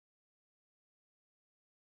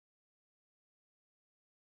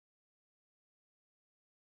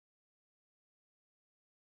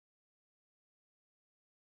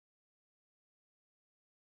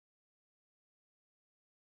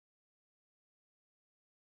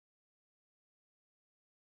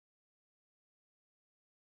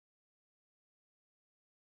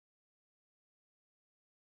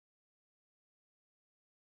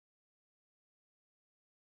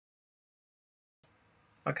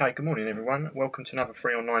Okay, good morning everyone. Welcome to another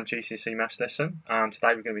free online GCSE Maths lesson.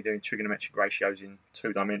 Today we're going to be doing trigonometric ratios in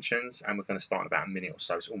 2 dimensions and we're going to start in about a minute or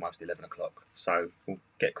so. It's almost 11 o'clock, so we'll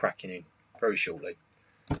get cracking in very shortly.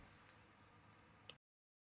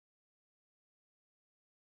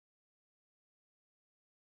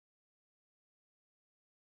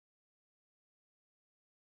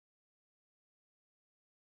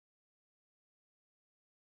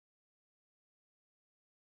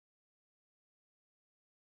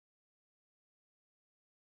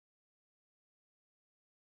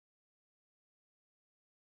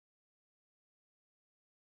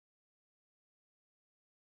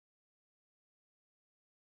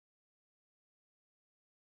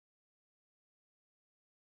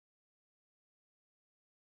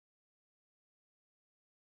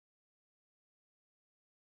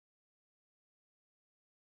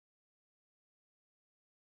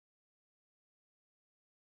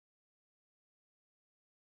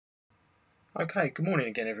 Okay, good morning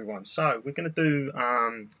again everyone. So we're going to do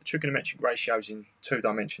trigonometric ratios in 2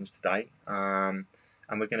 dimensions today, and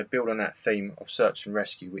we're going to build on that theme of search and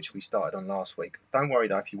rescue which we started on last week. Don't worry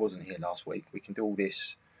though if you wasn't here last week, we can do all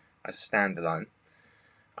this as a standalone.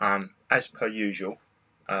 As per usual,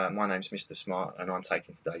 my name's Mr. Smart and I'm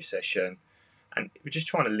taking today's session, and we're just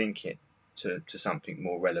trying to link it to something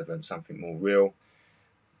more relevant, something more real.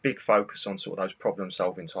 Big focus on sort of those problem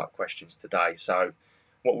solving type questions today. So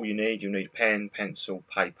what will you need? You'll need pen, pencil,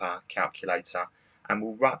 paper, calculator, and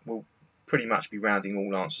we'll pretty much be rounding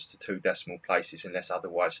all answers to 2 decimal places unless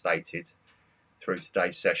otherwise stated through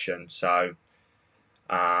today's session. So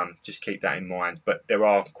just keep that in mind. But there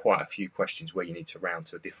are quite a few questions where you need to round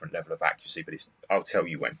to a different level of accuracy, but I'll tell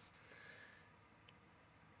you when.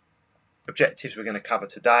 Objectives we're going to cover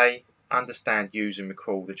today: understand, use and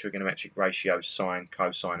recall the trigonometric ratios sine,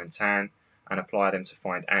 cosine and tan, and apply them to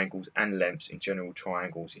find angles and lengths in general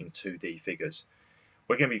triangles in 2D figures.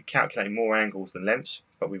 We're going to be calculating more angles than lengths,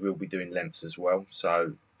 but we will be doing lengths as well,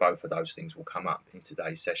 so both of those things will come up in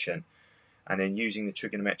today's session. And then using the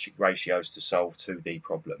trigonometric ratios to solve 2D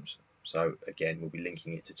problems. So again, we'll be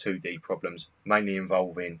linking it to 2D problems, mainly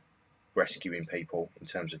involving rescuing people in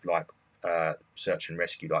terms of like search and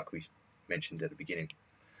rescue, like we mentioned at the beginning.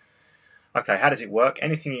 Okay, how does it work?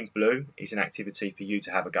 Anything in blue is an activity for you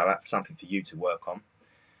to have a go at, something for you to work on.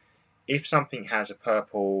 If something has a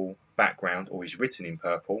purple background or is written in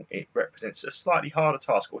purple, it represents a slightly harder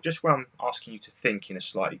task, or just where I'm asking you to think in a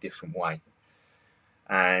slightly different way.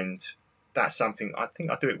 And that's something, I think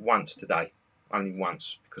I do it once today, only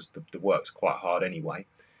once, because the work's quite hard anyway.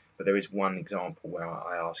 But there is one example where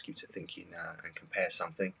I ask you to think in and compare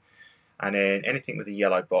something. And then anything with a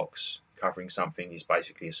yellow box covering something is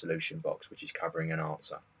basically a solution box, which is covering an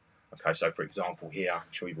answer. Okay, so for example here,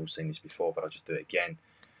 I'm sure you've all seen this before, but I'll just do it again.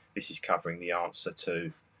 This is covering the answer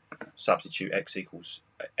to substitute x equals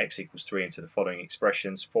 3 into the following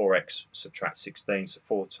expressions. 4x subtract 16, so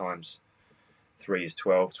 4 times 3 is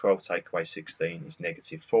 12. 12 take away 16 is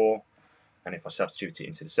negative 4. And if I substitute it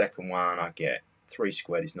into the second one, I get 3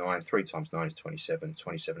 squared is 9. 3 times 9 is 27.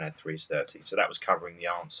 27 add 3 is 30. So that was covering the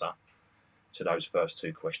answer to those first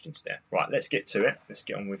 2 questions there. Right, let's get to it. Let's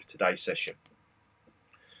get on with today's session.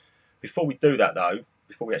 Before we do that though,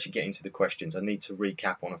 before we actually get into the questions, I need to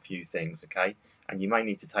recap on a few things, okay? And you may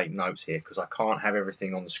need to take notes here because I can't have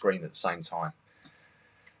everything on the screen at the same time.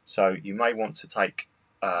 So you may want to take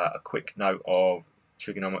a quick note of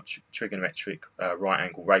trigonometric right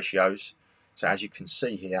angle ratios. So as you can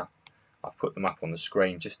see here, I've put them up on the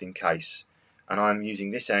screen just in case. And I'm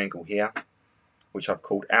using this angle here, which I've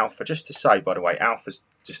called alpha. Just to say, by the way, alpha's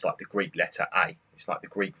just like the Greek letter A. It's like the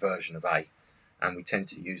Greek version of A. And we tend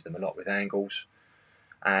to use them a lot with angles.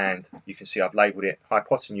 And you can see I've labelled it.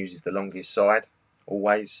 Hypotenuse is the longest side,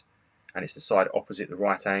 always. And it's the side opposite the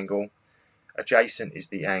right angle. Adjacent is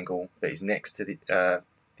the angle that is next to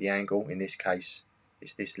the angle. In this case,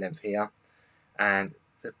 it's this length here. And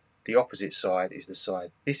the opposite side is the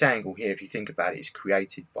side. This angle here, if you think about it, is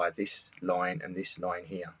created by this line and this line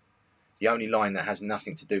here. The only line that has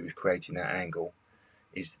nothing to do with creating that angle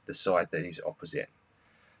is the side that is opposite.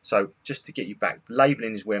 So just to get you back,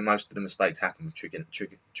 labelling is where most of the mistakes happen with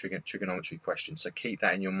trigonometry questions. So keep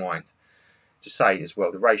that in your mind. To say as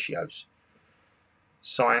well, the ratios.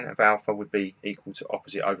 Sine of alpha would be equal to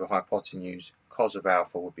opposite over hypotenuse. Cos of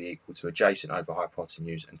alpha would be equal to adjacent over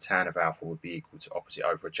hypotenuse. And tan of alpha would be equal to opposite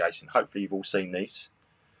over adjacent. Hopefully you've all seen these.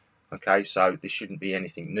 Okay, so this shouldn't be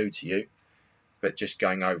anything new to you, but just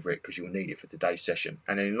going over it because you'll need it for today's session.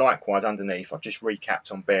 And then likewise underneath, I've just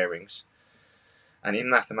recapped on bearings. And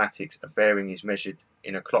in mathematics, a bearing is measured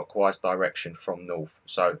in a clockwise direction from north.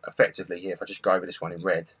 So effectively here, if I just go over this one in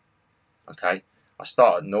red, okay, I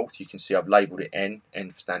start at north, you can see I've labelled it N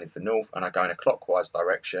standing for north, and I go in a clockwise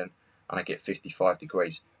direction and I get 55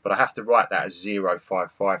 degrees. But I have to write that as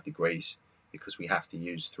 055 degrees because we have to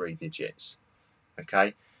use 3 digits. Okay,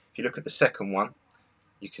 if you look at the second one,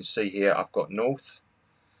 you can see here I've got north,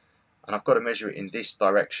 and I've got to measure it in this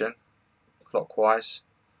direction, clockwise.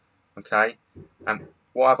 Okay, and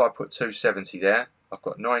why have I put 270 there? I've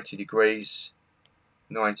got 90 degrees,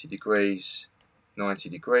 90 degrees, 90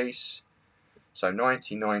 degrees. So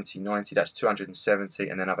 90, 90, 90, that's 270,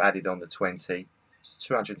 and then I've added on the 20.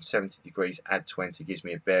 So 270 degrees add 20 gives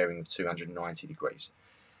me a bearing of 290 degrees.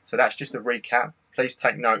 So that's just a recap. Please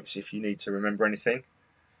take notes if you need to remember anything,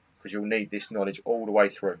 because you'll need this knowledge all the way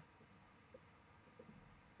through.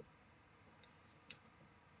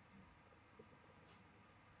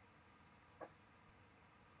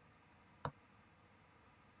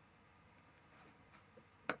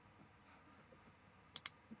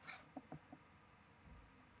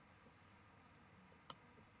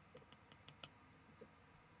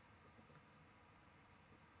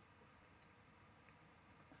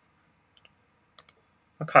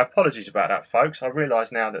 Okay, apologies about that, folks. I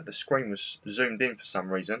realise now that the screen was zoomed in for some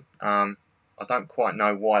reason. I don't quite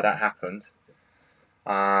know why that happened.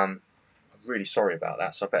 I'm really sorry about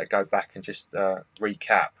that, so I better go back and just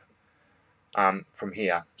recap from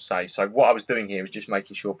here. So what I was doing here was just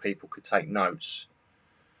making sure people could take notes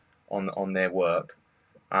on their work.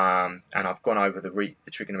 And I've gone over the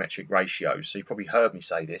trigonometric ratios. So you probably heard me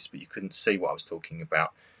say this, but you couldn't see what I was talking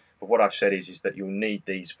about. But what I've said is that you'll need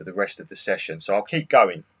these for the rest of the session. So I'll keep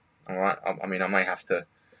going. All right. I mean, I may have to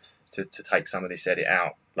take some of this edit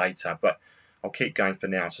out later, but I'll keep going for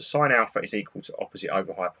now. So sine alpha is equal to opposite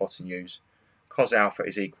over hypotenuse. Cos alpha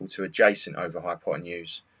is equal to adjacent over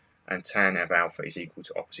hypotenuse. And tan of alpha is equal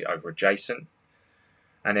to opposite over adjacent.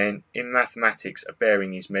 And then in mathematics, a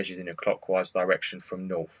bearing is measured in a clockwise direction from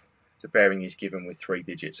north. The bearing is given with 3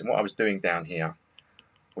 digits. And what I was doing down here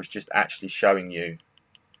was just actually showing you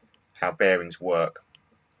how bearings work.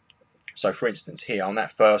 So for instance here on that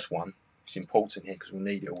first one, it's important here because we'll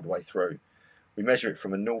need it all the way through. We measure it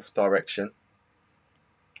from a north direction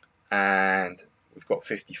and we've got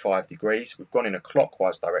 55 degrees. We've gone in a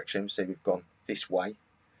clockwise direction, so we've gone this way.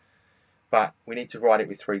 But we need to write it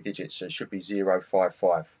with 3 digits, so it should be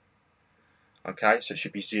 055. Okay, so it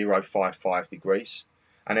should be 055 degrees.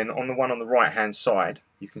 And then on the one on the right hand side,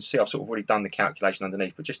 you can see I've sort of already done the calculation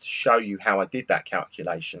underneath, but just to show you how I did that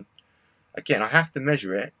calculation, again, I have to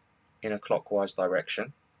measure it in a clockwise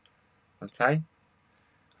direction. Okay,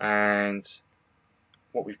 and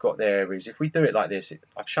what we've got there is, if we do it like this,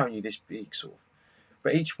 I've shown you this big sort of,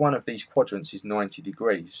 but each one of these quadrants is 90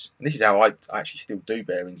 degrees. And this is how I actually still do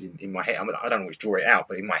bearings in my head. I mean, I don't always draw it out,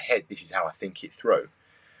 but in my head, this is how I think it through.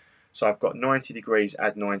 So I've got 90 degrees,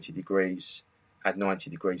 add 90 degrees, add 90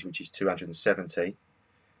 degrees, which is 270.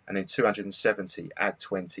 And then 270 add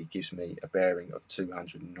 20 gives me a bearing of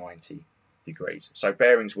 290 degrees. So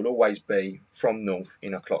bearings will always be from north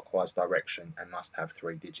in a clockwise direction and must have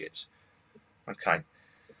 3 digits. Okay.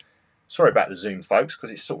 Sorry about the zoom, folks,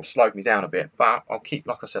 because it's sort of slowed me down a bit, but I'll keep,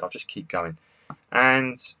 like I said, I'll just keep going.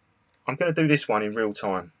 And I'm going to do this one in real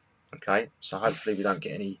time. Okay, so hopefully we don't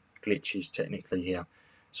get any glitches technically here.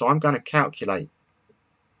 So I'm going to calculate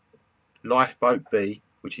lifeboat B,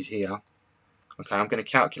 which is here. Okay, I'm going to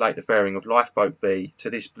calculate the bearing of lifeboat B to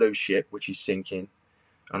this blue ship, which is sinking,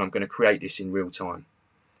 and I'm going to create this in real time.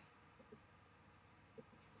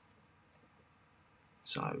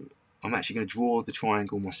 So I'm actually going to draw the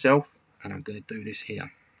triangle myself, and I'm going to do this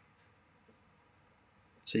here.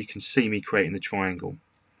 So you can see me creating the triangle.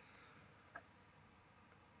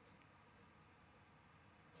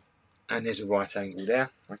 And there's a right angle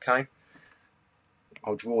there, okay?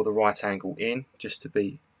 I'll draw the right angle in just to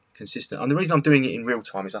be consistent. And the reason I'm doing it in real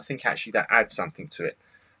time is I think actually that adds something to it.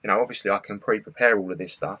 You know, obviously I can pre-prepare all of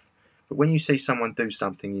this stuff, but when you see someone do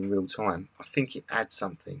something in real time, I think it adds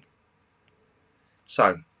something.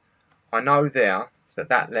 So I know there that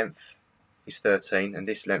that length is 13 and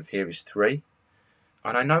this length here is 3.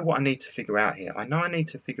 And I know what I need to figure out here. I know I need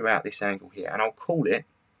to figure out this angle here, and I'll call it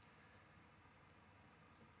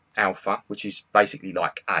alpha, which is basically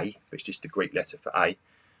like A, but it's just the Greek letter for A.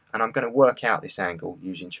 And I'm going to work out this angle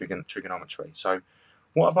using trigonometry. So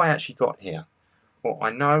what have I actually got here? Well, I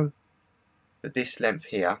know that this length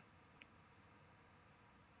here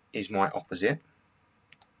is my opposite.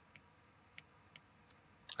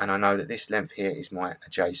 And I know that this length here is my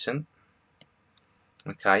adjacent.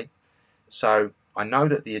 Okay, so I know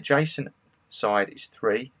that the adjacent side is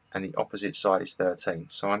 3 and the opposite side is 13.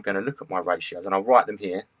 So I'm going to look at my ratios and I'll write them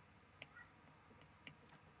here.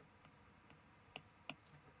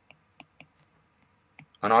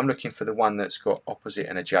 and I'm looking for the one that's got opposite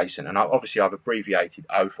and adjacent. And obviously I've abbreviated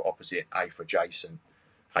O for opposite, A for adjacent,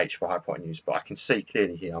 H for hypotenuse, but I can see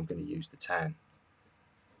clearly here I'm going to use the tan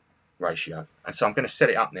ratio. And so I'm going to set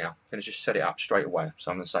it up now. I'm going to just set it up straight away.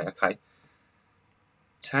 So I'm going to say, okay,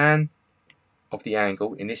 tan of the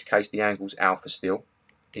angle, in this case the angle's alpha still,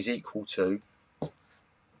 is equal to,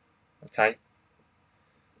 okay,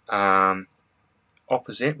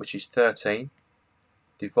 opposite, which is 13,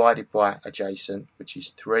 divided by adjacent, which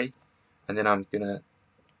is 3, and then I'm going to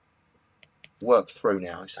work through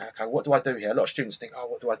now and say, okay, what do I do here? A lot of students think, oh,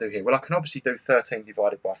 what do I do here? Well, I can obviously do 13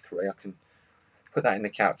 divided by 3. I can put that in the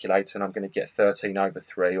calculator and I'm going to get 13 over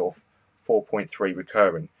 3 or 4.3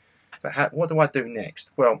 recurring. But what do I do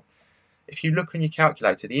next? Well, if you look on your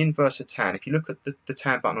calculator, the inverse of tan, if you look at the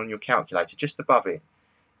tan button on your calculator, just above it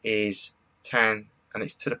is tan, and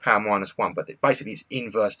it's to the power minus 1, but basically it's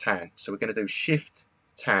inverse tan. So we're going to do shift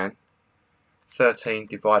tan 13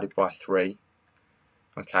 divided by 3.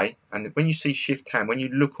 Okay, and when you see shift tan, when you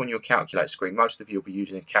look on your calculator screen, most of you will be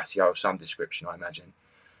using a Casio of some description, I imagine.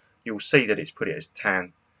 You'll see that it's put it as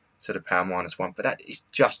tan to the power minus 1, but that is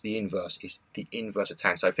just the inverse. It's the inverse of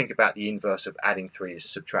tan. So think about the inverse of adding 3 is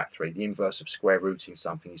subtract 3. The inverse of square rooting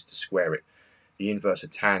something is to square it. The inverse of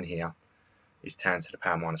tan here is tan to the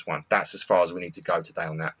power minus 1. That's as far as we need to go today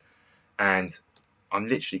on that. And I'm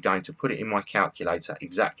literally going to put it in my calculator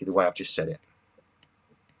exactly the way I've just said it.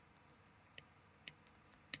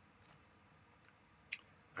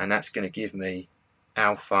 And that's going to give me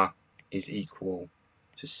alpha is equal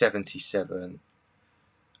to 77.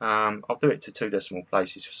 I'll do it to 2 decimal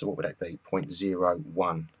places, so what would that be?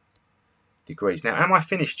 0.01 degrees. Now, am I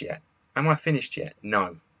finished yet? Am I finished yet?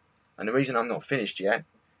 No. And the reason I'm not finished yet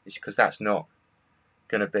is because that's not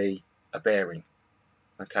going to be a bearing.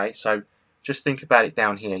 Okay, so just think about it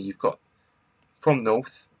down here. You've got from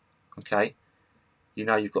north, okay, you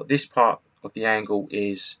know you've got this part of the angle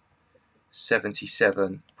is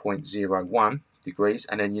 77.01 degrees,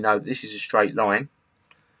 and then you know this is a straight line,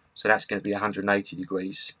 so that's going to be 180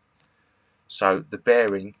 degrees. So the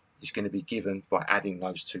bearing is going to be given by adding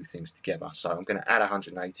those two things together. So I'm going to add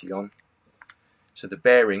 180 on. So the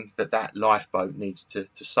bearing that lifeboat needs to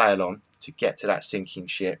sail on to get to that sinking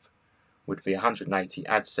ship would be 180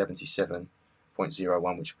 add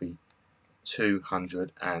 77.01, which would be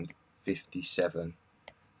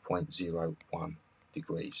 257.01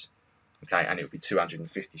 degrees. Okay, and it would be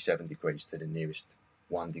 257 degrees to the nearest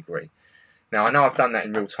 1 degree. Now, I know I've done that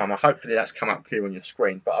in real time. Hopefully that's come up clear on your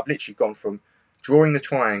screen, but I've literally gone from drawing the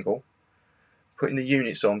triangle, putting the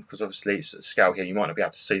units on, because obviously it's at scale here, you might not be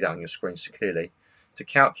able to see that on your screen so clearly, to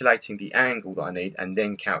calculating the angle that I need, and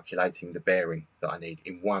then calculating the bearing that I need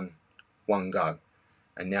in one go.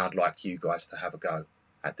 And now I'd like you guys to have a go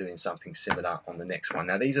at doing something similar on the next one.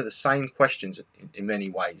 Now, these are the same questions in many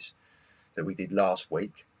ways that we did last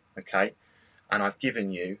week, okay? And I've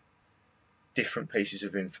given you different pieces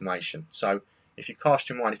of information. So if you cast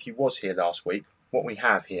your mind, if you was here last week, what we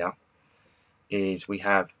have here is we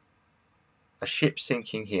have a ship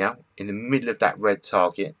sinking here in the middle of that red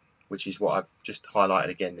target, which is what I've just highlighted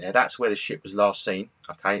again there. That's where the ship was last seen,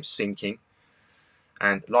 okay? It's sinking.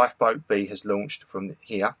 And lifeboat B has launched from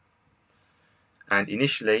here. And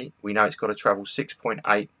initially, we know it's got to travel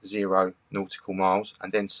 6.80 nautical miles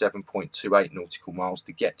and then 7.28 nautical miles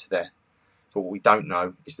to get to there. But what we don't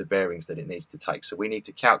know is the bearings that it needs to take. So we need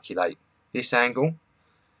to calculate this angle,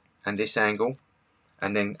 and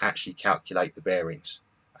then actually calculate the bearings.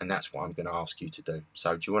 And that's what I'm going to ask you to do.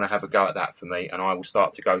 So do you want to have a go at that for me? And I will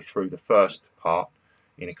start to go through the first part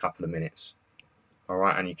in a couple of minutes. All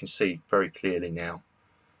right, and you can see very clearly now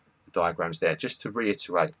the diagrams there. Just to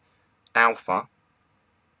reiterate, alpha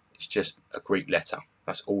is just a Greek letter.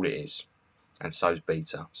 That's all it is. And so is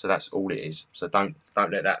beta. So that's all it is. So don't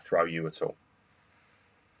let that throw you at all.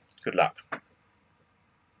 Good luck.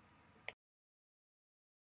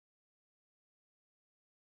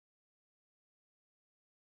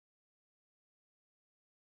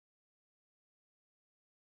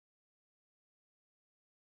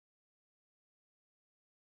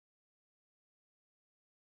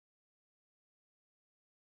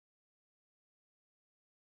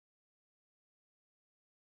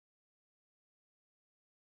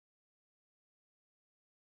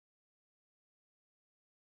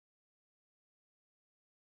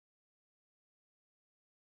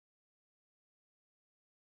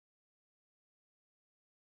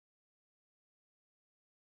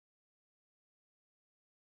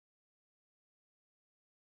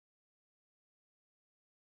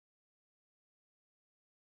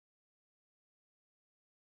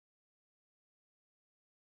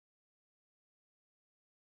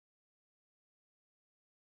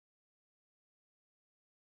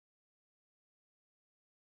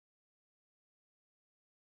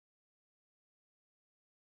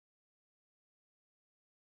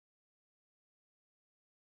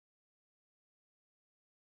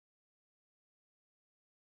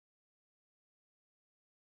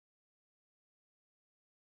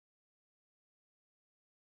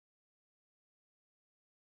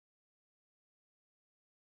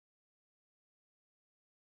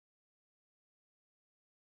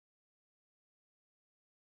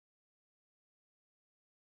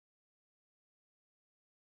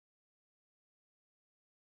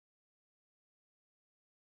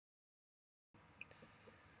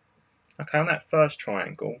 Okay, on that first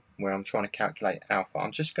triangle where I'm trying to calculate alpha,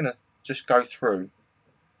 I'm just going to go through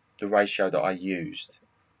the ratio that I used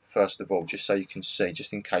first of all, just so you can see,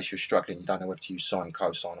 just in case you're struggling, you don't know whether to use sine,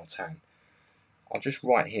 cosine or tan. I'll just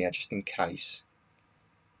write here, just in case,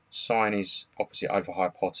 sine is opposite over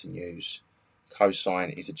hypotenuse, cosine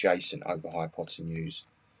is adjacent over hypotenuse,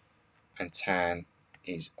 and tan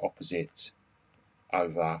is opposite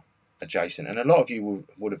over adjacent. And a lot of you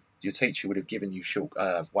would have, your teacher would have given you short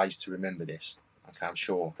ways to remember this. Okay, I'm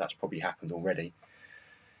sure that's probably happened already.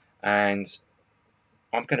 And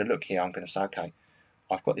I'm going to look here, I'm going to say, okay,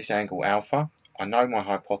 I've got this angle alpha. I know my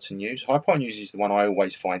hypotenuse. Hypotenuse is the one I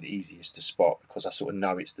always find easiest to spot because I sort of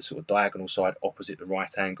know it's the sort of diagonal side opposite the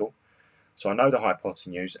right angle. So I know the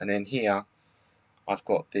hypotenuse, and then here I've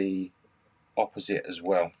got the opposite as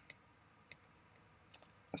well.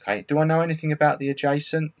 Okay, do I know anything about the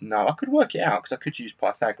adjacent? No, I could work it out because I could use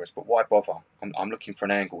Pythagoras, but why bother? I'm looking for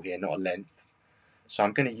an angle here, not a length. So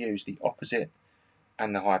I'm going to use the opposite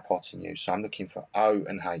and the hypotenuse. So I'm looking for O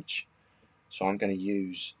and H. So I'm going to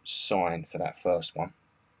use sine for that first one.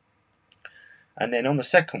 And then on the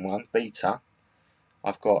second one, beta,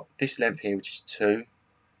 I've got this length here, which is 2,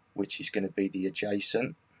 which is going to be the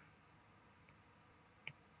adjacent.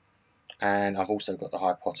 And I've also got the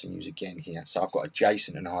hypotenuse again here. So I've got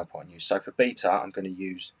adjacent and hypotenuse. So for beta, I'm going to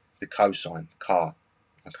use the cosine, car.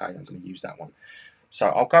 Okay, I'm going to use that one. So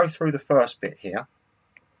I'll go through the first bit here.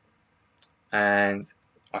 And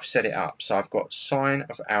I've set it up. So I've got sine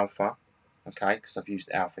of alpha, okay, because I've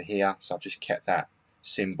used alpha here. So I've just kept that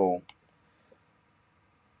symbol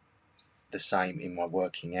the same in my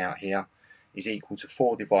working out here, is equal to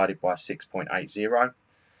 4 divided by 6.80.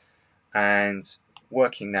 And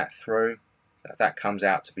working that through, that comes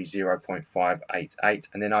out to be 0.588.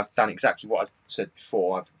 And then I've done exactly what I said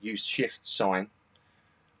before. I've used shift sign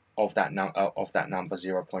of that number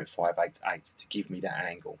 0.588 to give me that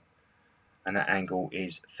angle. And that angle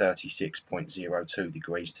is 36.02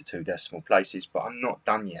 degrees to 2 decimal places. But I'm not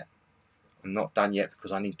done yet. I'm not done yet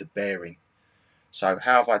because I need the bearing. So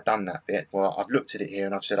how have I done that bit? Well, I've looked at it here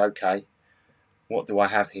and I've said, okay, what do I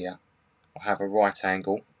have here? I have a right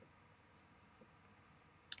angle,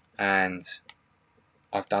 and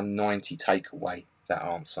I've done 90 take away that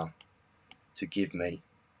answer to give me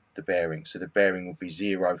the bearing. So the bearing will be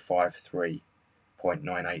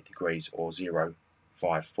 053.98 degrees, or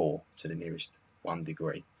 0.54 to the nearest 1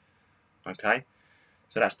 degree. Okay,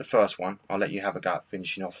 so that's the first one. I'll let you have a go at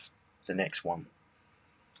finishing off the next one,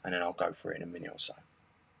 and then I'll go for it in a minute or so.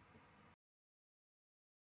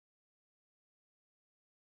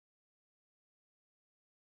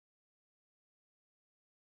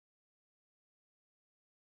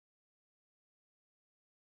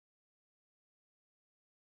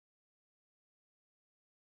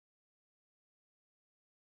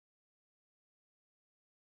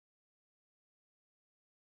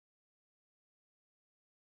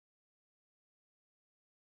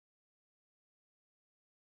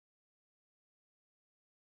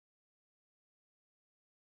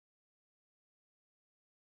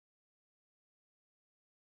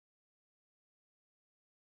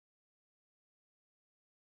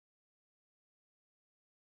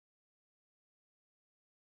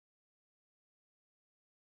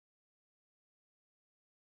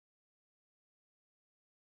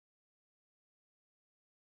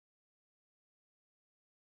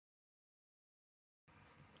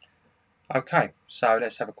 Okay, so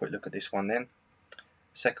let's have a quick look at this one then.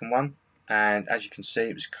 Second one, and as you can see,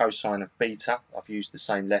 it was cosine of beta. I've used the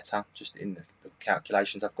same letter just in the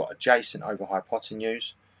calculations. I've got adjacent over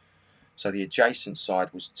hypotenuse. So the adjacent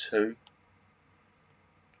side was 2,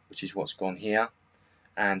 which is what's gone here,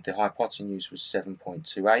 and the hypotenuse was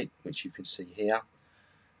 7.28, which you can see here.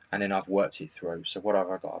 And then I've worked it through. So what have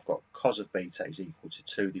I got? I've got cos of beta is equal to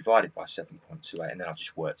 2 divided by 7.28, and then I've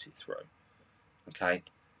just worked it through. Okay,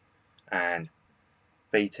 and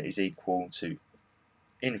beta is equal to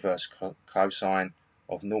inverse cosine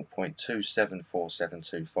of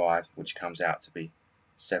 0.274725, which comes out to be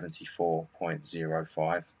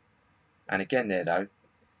 74.05. And again there though,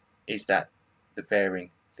 is that the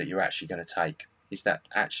bearing that you're actually going to take? Is that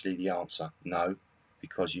actually the answer? No,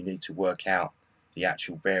 because you need to work out the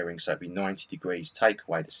actual bearing. So it'd be 90 degrees, take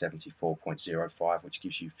away the 74.05, which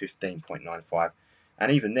gives you 15.95.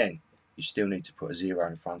 And even then, you still need to put a 0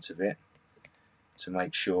 in front of it to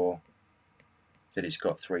make sure that it's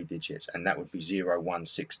got 3 digits, and that would be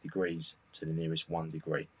 0.16 degrees to the nearest 1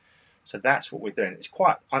 degree. So that's what we're doing. It's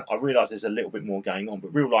quite, I realise there's a little bit more going on,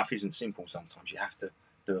 but real life isn't simple sometimes. You have to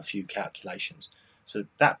do a few calculations. So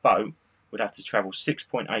that boat would have to travel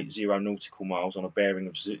 6.80 nautical miles on a bearing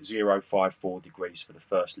of 054 degrees for the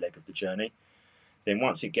first leg of the journey. Then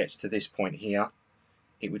once it gets to this point here,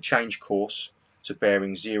 it would change course to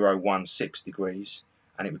bearing 016 degrees,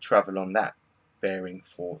 and it would travel on that bearing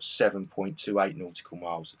for 7.28 nautical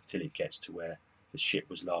miles until it gets to where the ship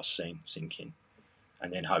was last seen sinking.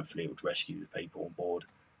 And then hopefully it would rescue the people on board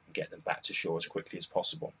and get them back to shore as quickly as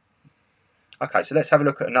possible. Okay, so let's have a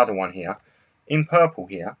look at another one here. In purple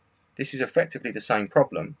here, this is effectively the same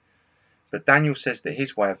problem, but Daniel says that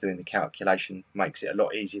his way of doing the calculation makes it a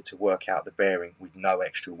lot easier to work out the bearing with no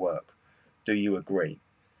extra work. Do you agree?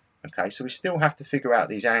 Okay, so we still have to figure out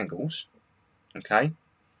these angles, okay,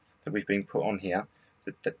 that we've been put on here.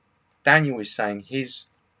 But Daniel is saying his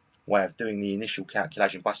way of doing the initial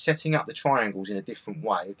calculation by setting up the triangles in a different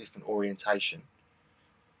way, a different orientation,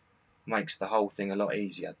 makes the whole thing a lot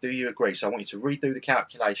easier. Do you agree? So I want you to redo the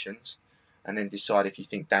calculations and then decide if you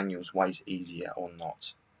think Daniel's way is easier or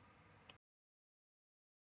not.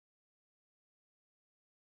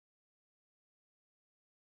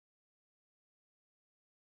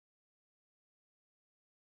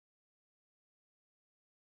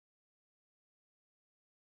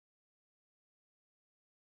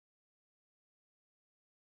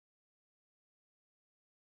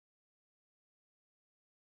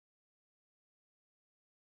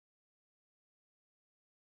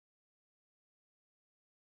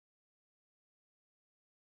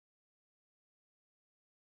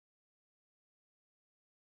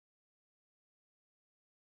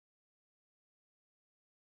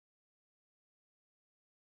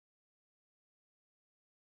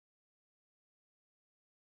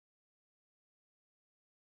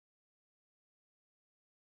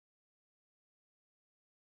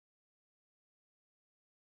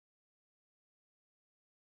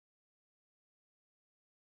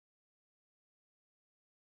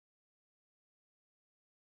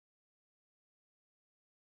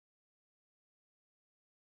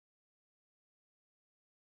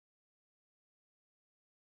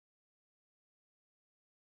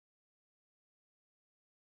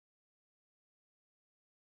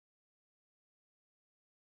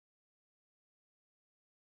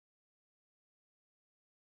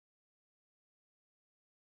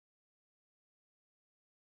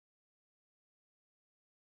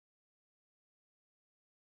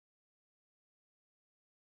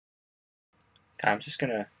 Okay, I'm just going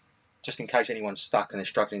to, just in case anyone's stuck and they're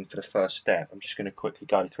struggling for the first step, I'm just going to quickly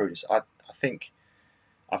go through this. I think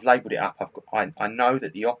I've labelled it up. I know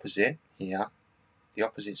that the opposite here, the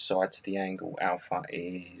opposite side to the angle alpha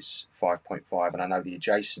is 5.5, and I know the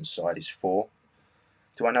adjacent side is 4.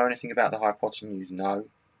 Do I know anything about the hypotenuse? No,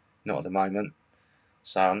 not at the moment.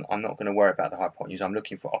 So I'm not going to worry about the hypotenuse. I'm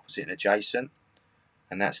looking for opposite and adjacent,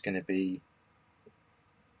 and that's going to be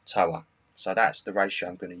TOA. So that's the ratio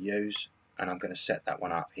I'm going to use, and I'm going to set that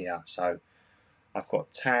one up here. So I've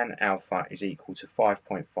got tan alpha is equal to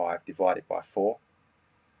 5.5 divided by 4,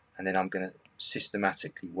 and then I'm going to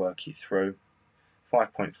systematically work it through.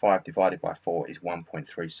 5.5 divided by 4 is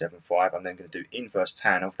 1.375. I'm then going to do inverse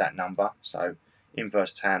tan of that number, so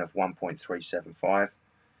inverse tan of 1.375,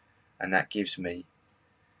 and that gives me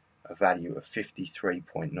a value of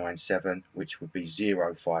 53.97, which would be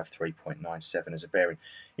 053.97 as a bearing.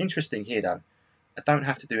 Interesting here though, I don't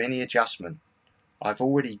have to do any adjustment. I've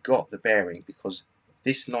already got the bearing because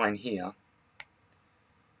this line here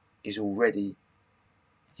is already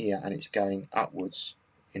here and it's going upwards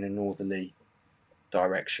in a northerly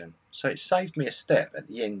direction. So it saved me a step at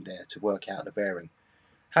the end there to work out the bearing.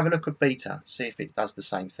 Have a look at beta, see if it does the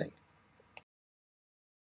same thing.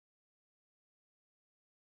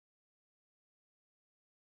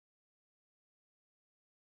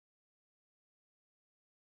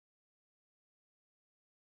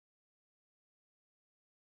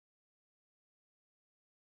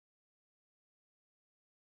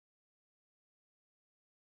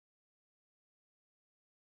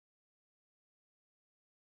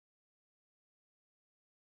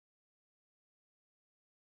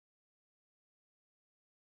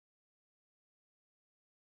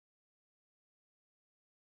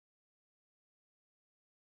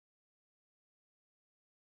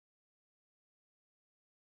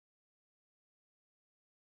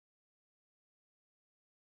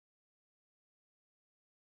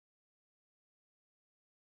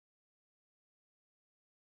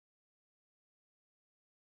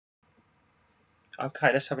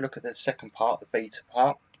 Okay, let's have a look at the second part, the beta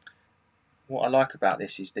part. What I like about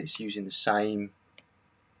this is that it's using the same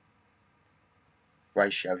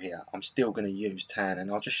ratio here. I'm still going to use tan,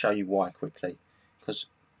 and I'll just show you why quickly, because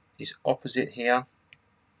it's opposite here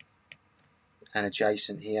and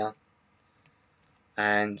adjacent here,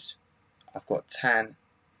 and I've got tan,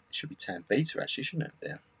 it should be tan beta actually, shouldn't it,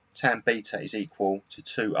 there? Tan beta is equal to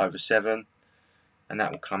 2 over 7, and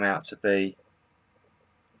that will come out to be,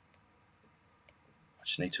 I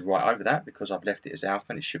just need to write over that because I've left it as alpha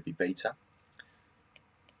and it should be beta,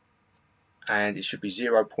 and it should be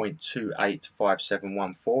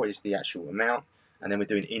 0.285714 is the actual amount, and then we're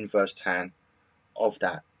doing inverse tan of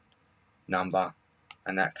that number,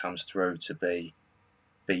 and that comes through to be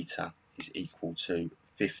beta is equal to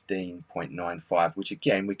 15.95, which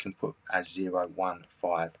again we can put as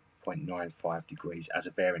 015.95 degrees as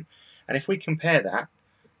a bearing. And if we compare that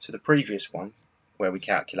to the previous one where we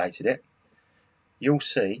calculated it, you'll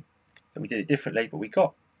see that we did it differently, but we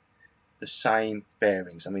got the same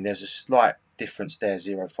bearings. I mean, there's a slight difference there,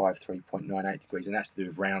 053.98 degrees, and that's to do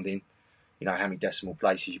with rounding, you know, how many decimal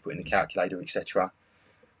places you put in the calculator, etc.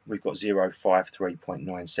 We've got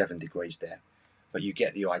 053.97 degrees there, but you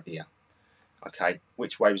get the idea. Okay,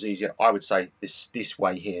 which way was easier? I would say this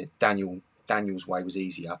way here, Daniel's way was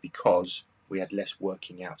easier because we had less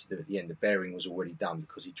working out to do at the end. The bearing was already done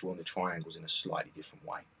because he'd drawn the triangles in a slightly different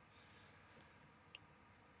way.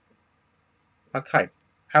 Okay,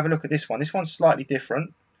 have a look at this one. This one's slightly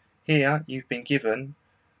different. Here you've been given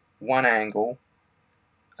one angle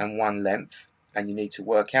and one length, and you need to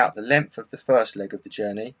work out the length of the first leg of the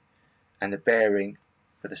journey and the bearing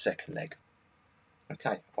for the second leg.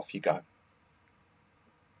 Okay, off you go.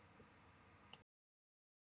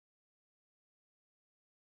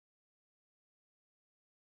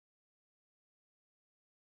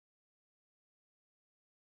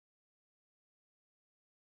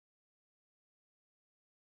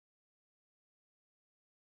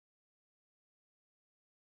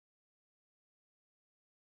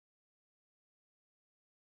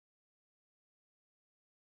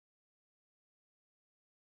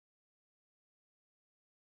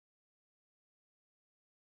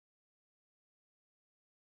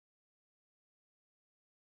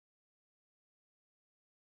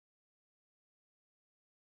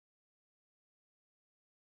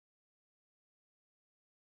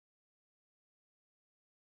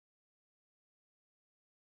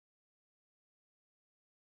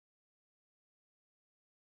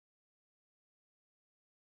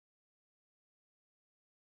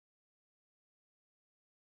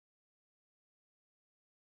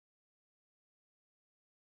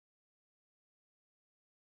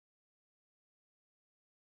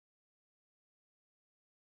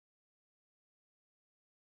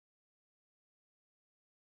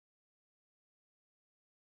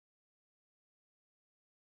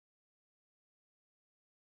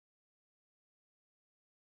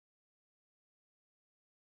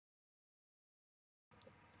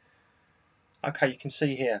 Okay, you can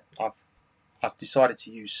see here I've decided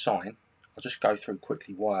to use sine. I'll just go through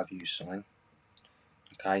quickly why I've used sine.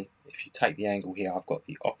 Okay, if you take the angle here, I've got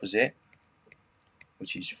the opposite,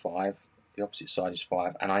 which is 5. The opposite side is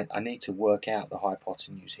 5, and I need to work out the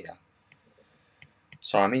hypotenuse here.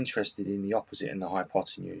 So I'm interested in the opposite and the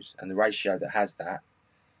hypotenuse, and the ratio that has that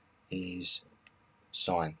is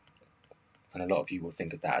sine. And a lot of you will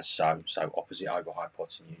think of that as so opposite over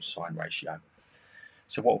hypotenuse, sine ratio.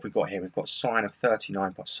 So what have we got here? We've got sine of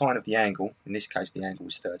 39, but sine of the angle, in this case the angle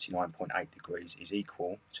is 39.8 degrees, is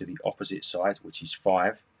equal to the opposite side, which is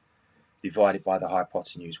 5, divided by the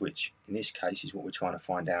hypotenuse, which in this case is what we're trying to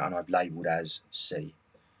find out, and I've labelled as C.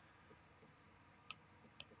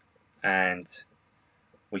 And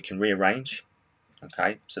we can rearrange.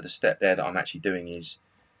 Okay, so the step there that I'm actually doing is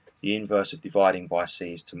the inverse of dividing by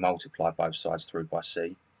C is to multiply both sides through by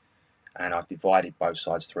C, and I've divided both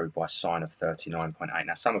sides through by sine of 39.8.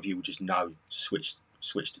 Now some of you will just know to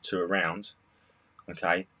switch the two around,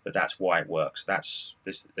 okay, but that's why it works. There's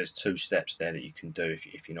two steps there that you can do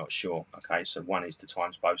if you're not sure. Okay, so one is to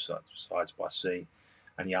times both sides by C,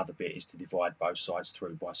 and the other bit is to divide both sides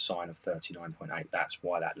through by sine of 39.8. That's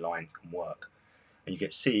why that line can work. And you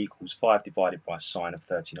get C equals 5 divided by sine of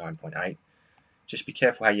 39.8. Just be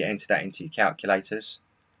careful how you enter that into your calculators,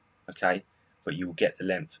 okay, but you will get the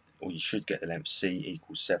length, or you should get the length, C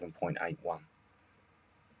equals 7.81.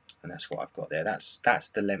 And that's what I've got there. That's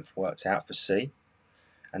the length worked out for C.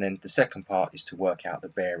 And then the second part is to work out the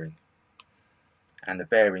bearing. And the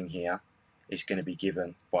bearing here is going to be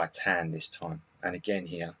given by tan this time. And again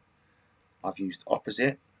here, I've used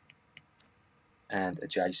opposite and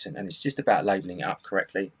adjacent, and it's just about labelling it up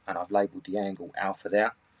correctly. And I've labelled the angle alpha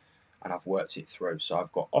there, and I've worked it through. So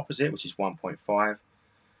I've got opposite, which is 1.5,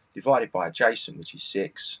 divided by adjacent, which is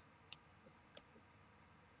 6,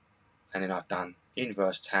 and then I've done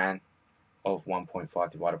inverse tan of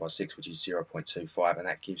 1.5 divided by 6, which is 0.25, and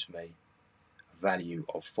that gives me a value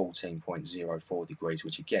of 14.04 degrees,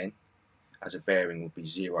 which again, as a bearing, would be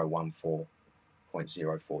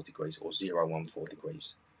 014.04 degrees, or 014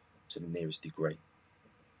 degrees to the nearest degree.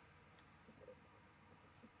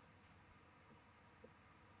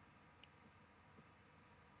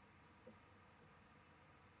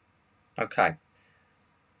 Okay,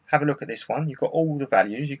 have a look at this one. You've got all the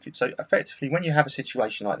values. So effectively, when you have a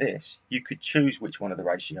situation like this, you could choose which one of the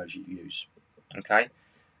ratios you use. Okay,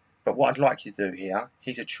 but what I'd like you to do here,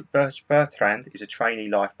 Bertrand is a trainee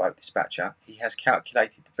lifeboat dispatcher. He has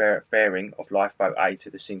calculated the bearing of lifeboat A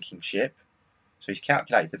to the sinking ship. So he's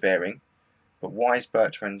calculated the bearing, but why is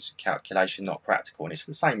Bertrand's calculation not practical? And it's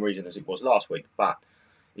for the same reason as it was last week, but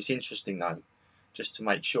it's interesting though, just to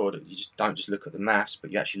make sure that you don't just look at the maths,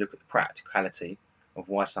 but you actually look at the practicality of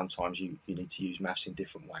why sometimes you need to use maths in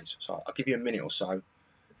different ways. So I'll give you a minute or so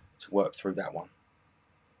to work through that one.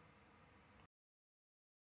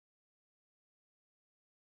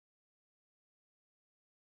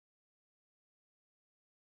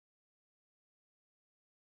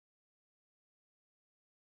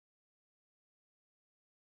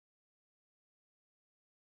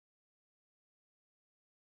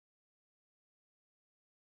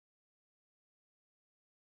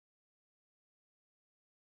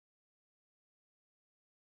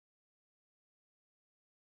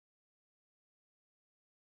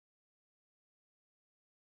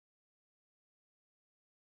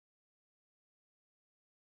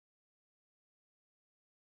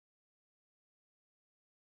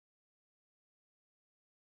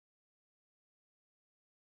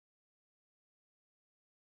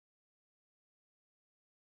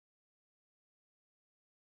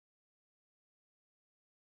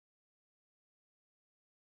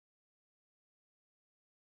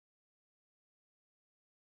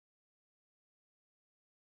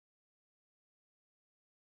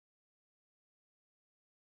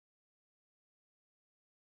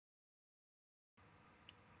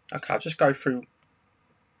 Okay, I'll just go through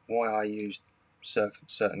why I used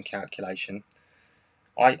certain calculation.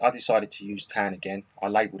 I decided to use tan again. I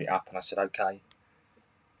labelled it up and I said, okay,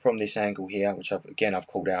 from this angle here, which I've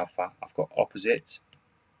called alpha, I've got opposite,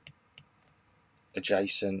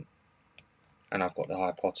 adjacent, and I've got the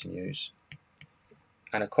hypotenuse.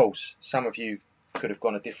 And of course, some of you could have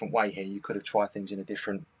gone a different way here. You could have tried things in a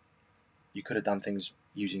different, you could have done things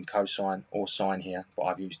using cosine or sine here, but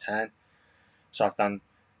I've used tan. So I've done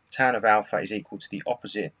tan of alpha is equal to the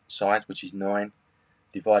opposite side, which is 9,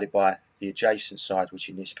 divided by the adjacent side, which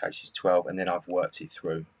in this case is 12, and then I've worked it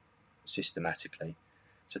through systematically.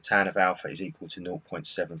 So tan of alpha is equal to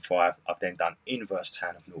 0.75. I've then done inverse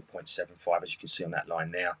tan of 0.75, as you can see on that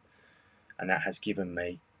line now, and that has given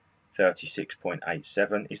me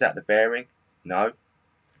 36.87. Is that the bearing? No.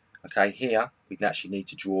 Okay, here we actually need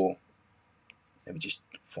to draw. Let me just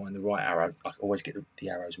find the right arrow. I always get the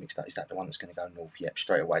arrows mixed up. Is that the one that's going to go north? Yep,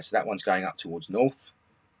 straight away. So that one's going up towards north.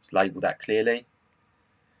 Let's label that clearly.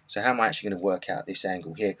 So how am I actually going to work out this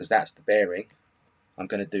angle here? Because that's the bearing. I'm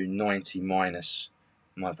going to do 90 minus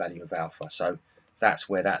my value of alpha. So that's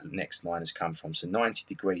where that next line has come from. So 90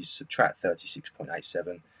 degrees, subtract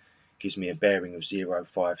 36.87, gives me a bearing of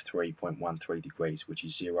 053.13 degrees, which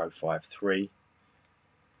is 053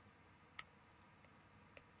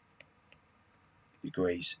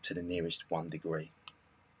 degrees to the nearest 1 degree.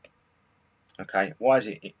 Okay, why is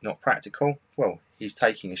it not practical? Well, he's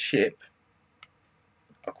taking a ship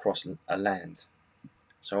across a land.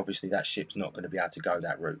 So obviously that ship's not going to be able to go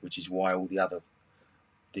that route, which is why all the other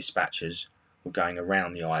dispatchers were going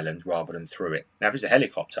around the island rather than through it. Now, if it's a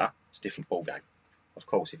helicopter, it's a different ballgame. Of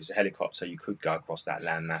course, if it's a helicopter, you could go across that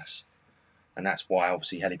landmass. And that's why,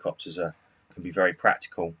 obviously, helicopters can be very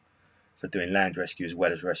practical for doing land rescue as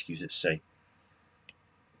well as rescues at sea.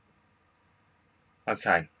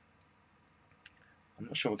 Okay. I'm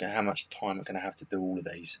not sure how much time we're going to have to do all of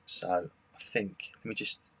these. So I think, let me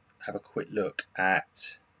just have a quick look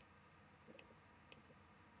at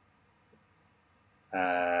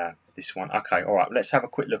this one. Okay, all right, let's have a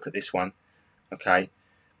quick look at this one. Okay,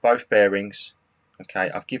 both bearings. Okay,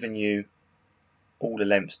 I've given you all the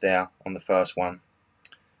lengths there on the first one,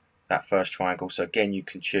 that first triangle. So again, you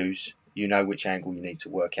can choose. You know which angle you need to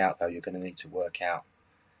work out, though. You're going to need to work out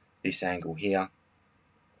this angle here,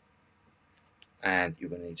 and you're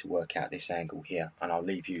going to need to work out this angle here. And I'll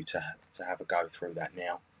leave you to have a go through that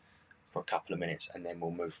now for a couple of minutes, and then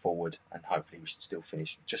we'll move forward, and hopefully we should still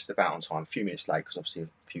finish just about on time. A few minutes late because obviously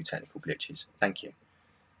a few technical glitches. Thank you.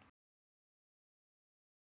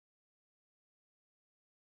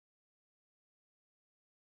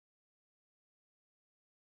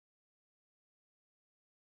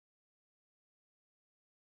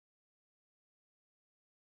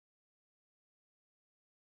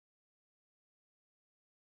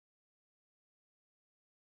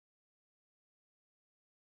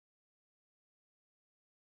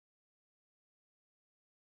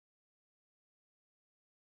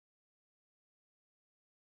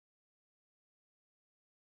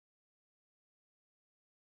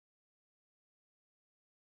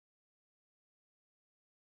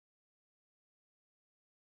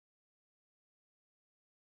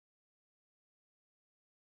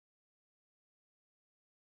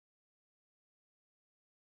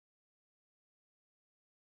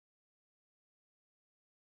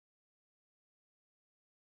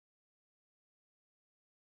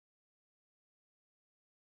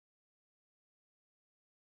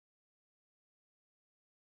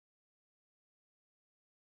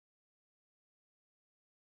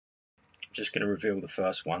 I'm just going to reveal the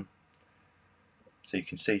first one. So you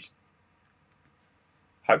can see,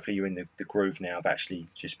 hopefully you're in the groove now of actually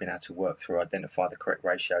just being able to work through, identify the correct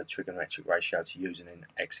ratio, trigonometric ratio to use, and then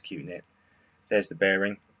executing it. There's the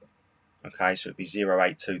bearing. Okay, so it'd be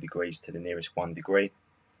 0.82 degrees to the nearest 1 degree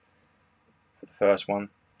for the first one.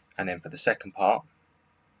 And then for the second part,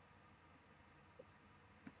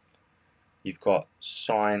 you've got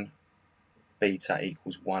sine beta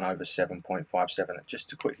equals 1 over 7.57. Just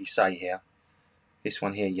to quickly say here, this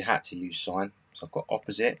one here you had to use sine. So I've got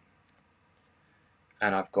opposite,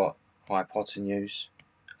 and I've got hypotenuse,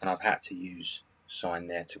 and I've had to use sine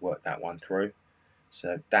there to work that one through.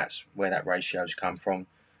 So that's where that ratio's come from.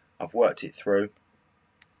 I've worked it through.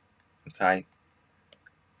 Okay,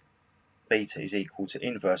 beta is equal to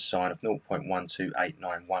inverse sine of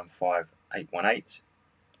 0.128915818.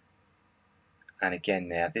 And again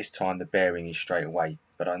there, this time the bearing is straight away,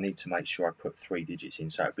 but I need to make sure I put 3 digits in.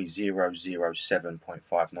 So it would be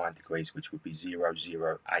 007.59 degrees, which would be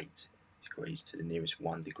 008 degrees to the nearest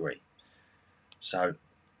 1 degree. So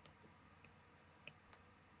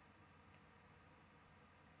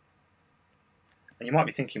and you might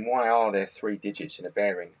be thinking, why are there 3 digits in a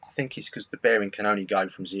bearing? I think it's because the bearing can only go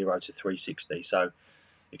from 0 to 360. So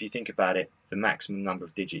if you think about it, the maximum number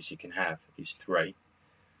of digits you can have is 3.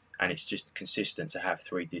 And it's just consistent to have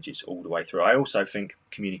 3 digits all the way through. I also think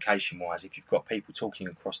communication-wise, if you've got people talking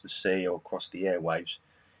across the sea or across the airwaves,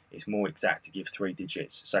 it's more exact to give 3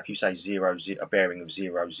 digits. So if you say a bearing of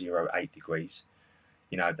 008 degrees,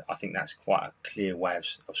 you know, I think that's quite a clear way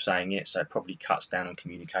of saying it. So it probably cuts down on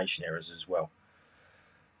communication errors as well.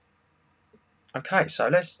 Okay, so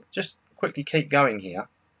let's just quickly keep going here.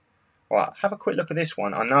 All right, have a quick look at this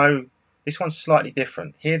one. I know this one's slightly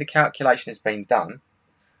different. Here the calculation has been done,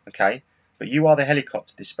 okay, but you are the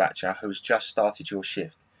helicopter dispatcher who has just started your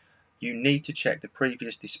shift. You need to check the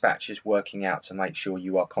previous dispatchers working out to make sure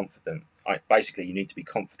you are confident. Basically, you need to be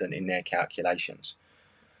confident in their calculations.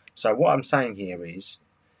 So what I'm saying here is,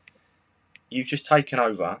 you've just taken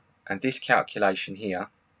over, and this calculation here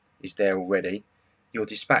is there already. You're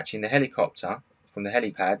dispatching the helicopter from the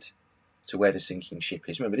helipad to where the sinking ship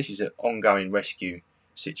is. Remember, this is an ongoing rescue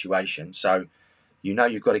situation, so you know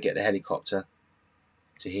you've got to get the helicopter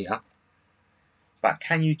to here. But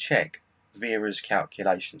can you check Vera's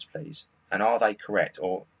calculations, please? And are they correct,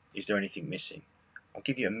 or is there anything missing? I'll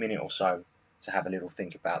give you a minute or so to have a little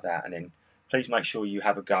think about that, and then please make sure you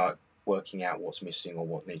have a go at working out what's missing or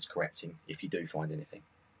what needs correcting if you do find anything.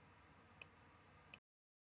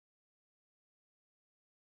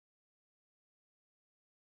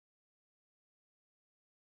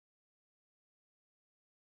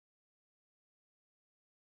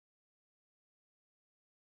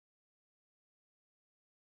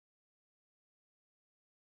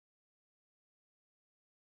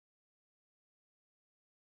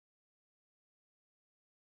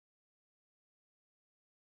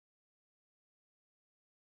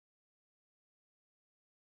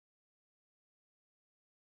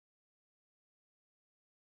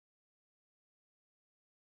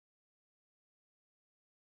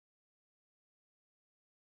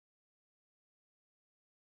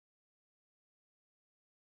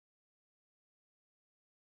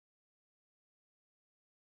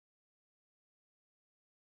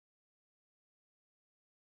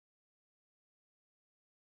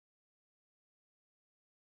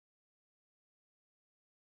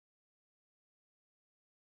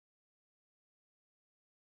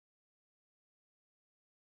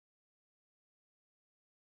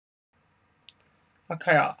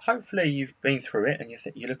 Okay, hopefully you've been through it and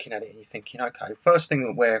you're looking at it and you're thinking, okay, first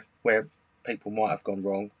thing where people might have gone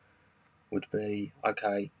wrong would be,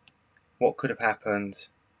 okay, what could have happened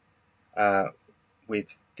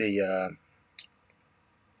with the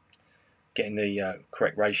getting the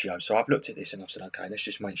correct ratio. So I've looked at this and I've said, okay, let's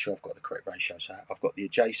just make sure I've got the correct ratio. So I've got the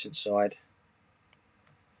adjacent side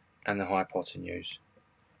and the hypotenuse.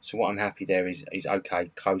 So what I'm happy there is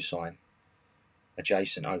okay, cosine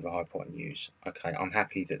adjacent over hypotenuse. Okay, I'm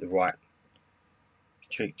happy that the right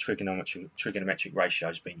trigonometric ratio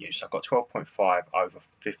has been used. So I've got 12.5 over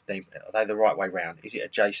 15. Are they the right way round? Is it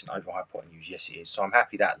adjacent over hypotenuse? Yes, it is. So I'm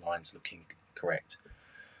happy that line's looking correct.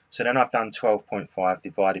 So then I've done 12.5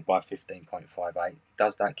 divided by 15.58.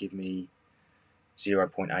 Does that give me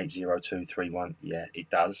 0.80231? Yeah, it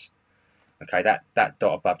does. Okay, that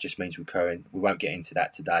dot above just means recurring. We won't get into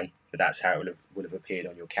that today, but that's how it would have appeared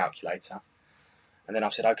on your calculator. And then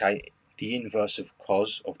I've said, okay, the inverse of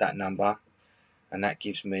cos of that number, and that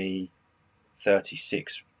gives me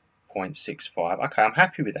 36.65. Okay, I'm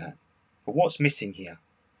happy with that. But what's missing here?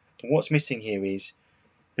 What's missing here is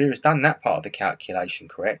Vera's done that part of the calculation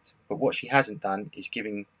correct, but what she hasn't done is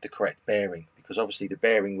giving the correct bearing, because obviously the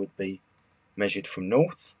bearing would be measured from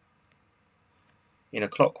north in a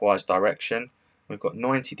clockwise direction. We've got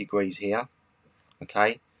 90 degrees here,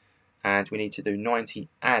 okay, and we need to do 90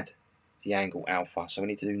 add the angle alpha, so we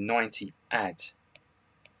need to do 90 add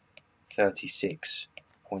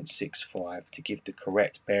 36.65 to give the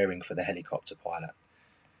correct bearing for the helicopter pilot.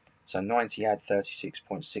 So 90 add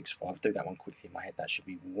 36.65, do that one quickly in my head, that should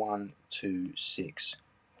be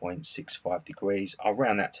 126.65 degrees. I'll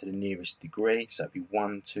round that to the nearest degree, so it'd be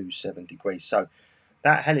 127 degrees. So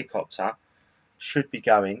that helicopter should be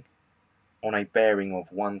going on a bearing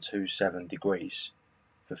of 127 degrees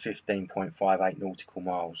for 15.58 nautical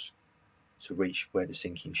miles to reach where the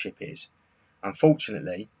sinking ship is.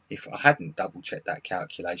 Unfortunately, if I hadn't double checked that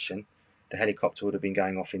calculation, the helicopter would have been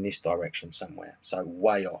going off in this direction somewhere, so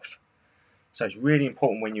way off. So it's really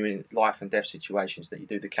important when you're in life and death situations that you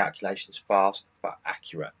do the calculations fast but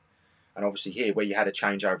accurate. And obviously here, where you had a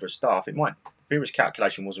changeover of staff, it might, Vera's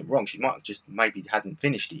calculation wasn't wrong, she might have just maybe hadn't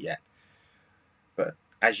finished it yet. But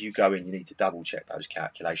as you go in, you need to double check those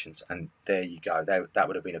calculations, and there you go. That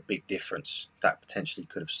would have been a big difference. That potentially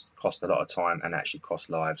could have cost a lot of time and actually cost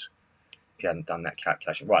lives if you hadn't done that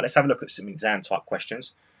calculation. Right, let's have a look at some exam type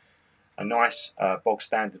questions. A nice bog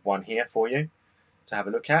standard one here for you to have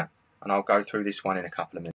a look at, and I'll go through this one in a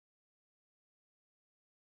couple of minutes.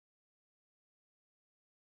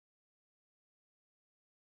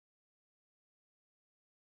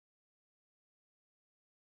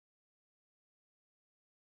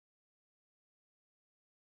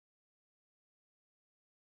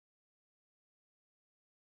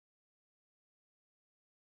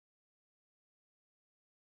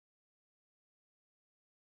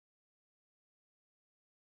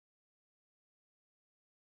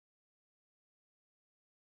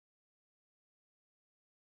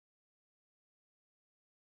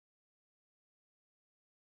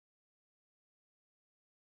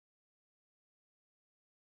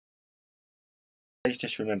 Please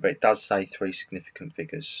just remember it does say 3 significant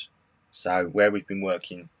figures. So where we've been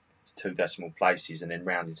working, it's 2 decimal places and then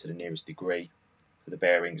rounded to the nearest degree for the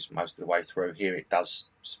bearings most of the way through. Here it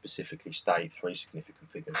does specifically state 3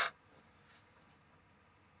 significant figures.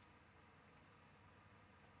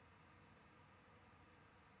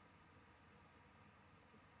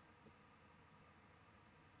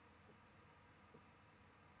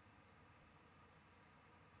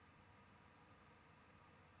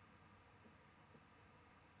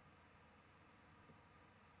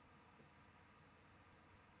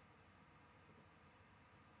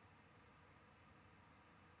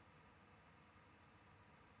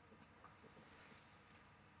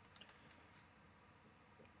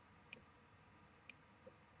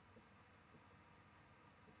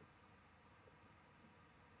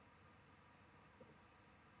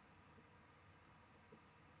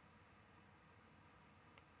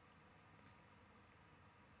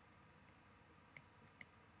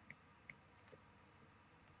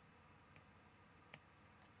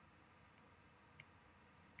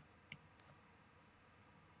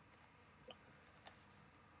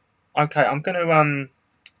 Okay, I'm going to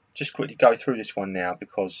just quickly go through this one now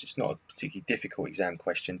because it's not a particularly difficult exam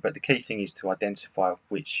question, but the key thing is to identify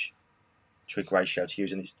which trig ratio to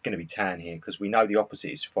use, and it's going to be tan here because we know the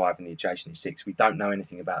opposite is 5 and the adjacent is 6. We don't know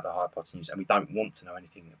anything about the hypotenuse, and we don't want to know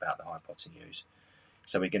anything about the hypotenuse.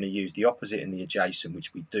 So we're going to use the opposite and the adjacent,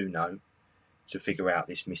 which we do know, to figure out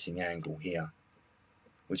this missing angle here,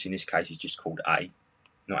 which in this case is just called A,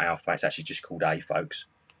 not alpha. It's actually just called A, folks.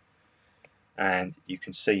 And you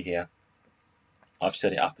can see here, I've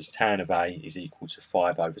set it up as tan of A is equal to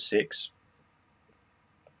 5 over 6.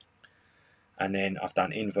 And then I've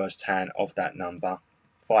done inverse tan of that number.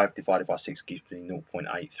 5 divided by 6 gives me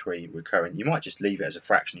 0.83 recurrent. You might just leave it as a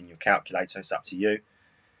fraction in your calculator, it's up to you.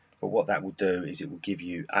 But what that will do is it will give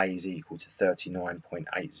you A is equal to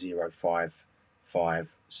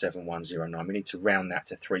 39.80557109. We need to round that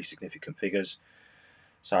to 3 significant figures.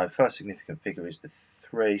 So first significant figure is the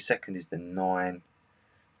 3, second is the 9,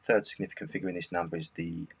 third significant figure in this number is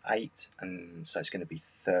the 8, and so it's going to be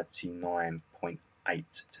 39.8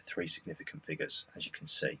 to 3 significant figures, as you can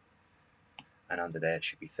see. And under there it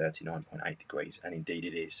should be 39.8 degrees, and indeed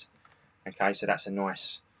it is. Okay, so that's a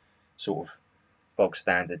nice sort of bog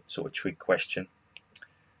standard sort of trig question.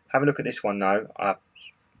 Have a look at this one though.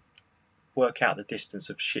 Work out the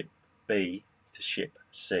distance of ship B to ship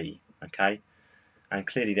C. Okay, and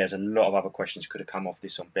clearly there's a lot of other questions could have come off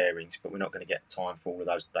this on bearings, but we're not going to get time for all of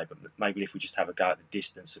those today. But maybe if we just have a go at the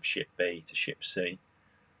distance of ship B to ship C,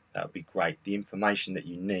 that would be great. The information that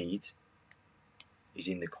you need is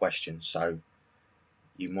in the question. So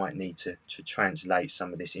you might need to translate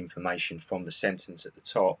some of this information from the sentence at the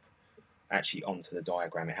top actually onto the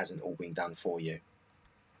diagram. It hasn't all been done for you.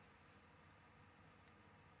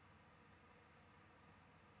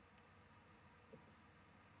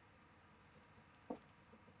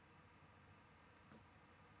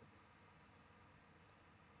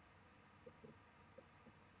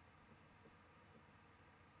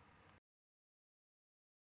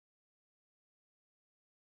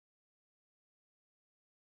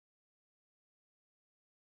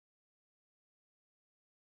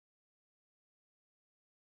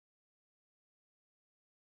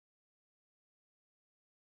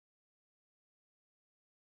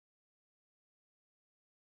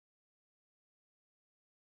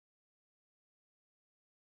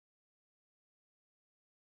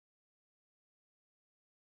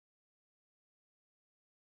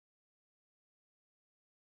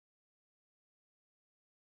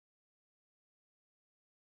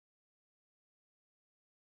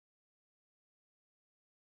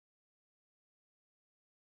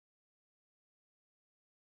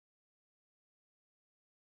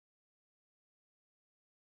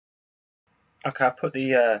 Okay, I've put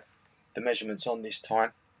the measurements on this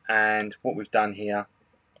time, and what we've done here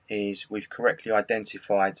is we've correctly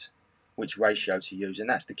identified which ratio to use, and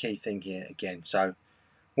that's the key thing here again. So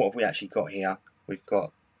what have we actually got here? We've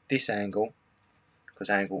got this angle,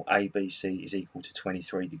 because angle ABC is equal to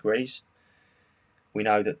 23 degrees. We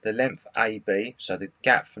know that the length AB, so the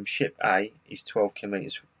gap from ship A is 12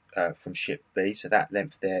 kilometres from ship B, so that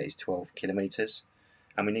length there is 12 kilometres.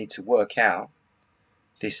 And we need to work out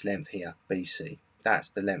this length here, BC.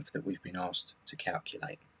 That's the length that we've been asked to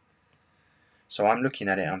calculate. So I'm looking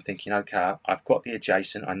at it, I'm thinking, okay, I've got the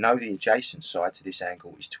adjacent, I know the adjacent side to this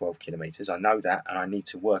angle is 12 kilometres, I know that, and I need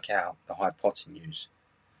to work out the hypotenuse,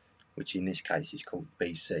 which in this case is called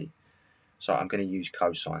BC. So I'm going to use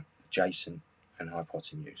cosine, adjacent and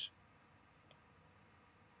hypotenuse.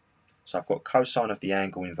 So I've got cosine of the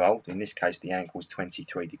angle involved, in this case the angle is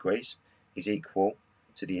 23 degrees, is equal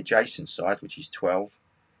to the adjacent side, which is 12,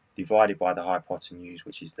 divided by the hypotenuse,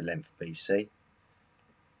 which is the length BC.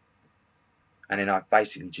 And then I've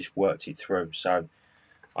basically just worked it through. So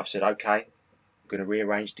I've said, okay, I'm going to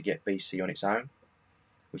rearrange to get BC on its own,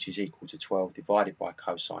 which is equal to 12 divided by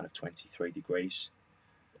cosine of 23 degrees.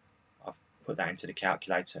 I've put that into the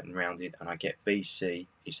calculator and rounded, and I get BC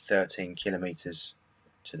is 13 kilometres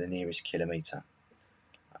to the nearest kilometre.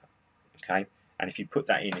 Okay, and if you put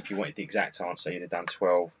that in, if you wanted the exact answer, you'd have done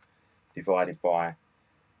 12 divided by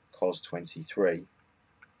cos 23.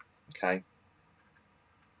 Okay,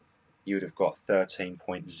 you would have got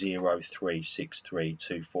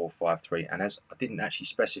 13.03632453, and as I didn't actually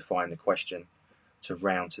specify in the question to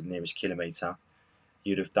round to the nearest kilometre,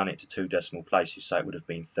 you'd have done it to 2 decimal places, so it would have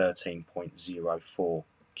been 13.04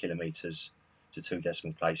 kilometres to 2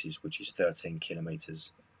 decimal places, which is 13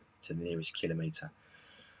 kilometres to the nearest kilometre.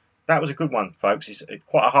 That was a good one, folks. It's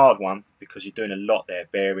quite a hard one because you're doing a lot there,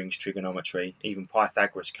 bearings, trigonometry, even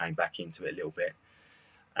Pythagoras came back into it a little bit.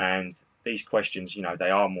 And these questions, you know,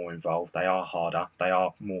 they are more involved, they are harder, they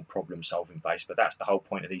are more problem solving based, but that's the whole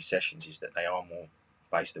point of these sessions, is that they are more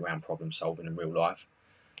based around problem solving in real life.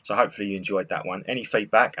 So hopefully you enjoyed that one. Any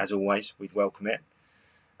feedback, as always, we'd welcome it.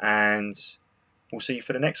 And we'll see you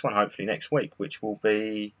for the next one, hopefully next week, which will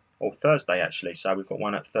be, or Thursday actually. So we've got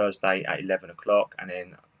one at Thursday at 11 o'clock, and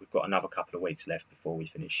then we've got another couple of weeks left before we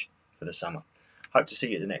finish for the summer. Hope to see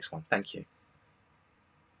you at the next one. Thank you.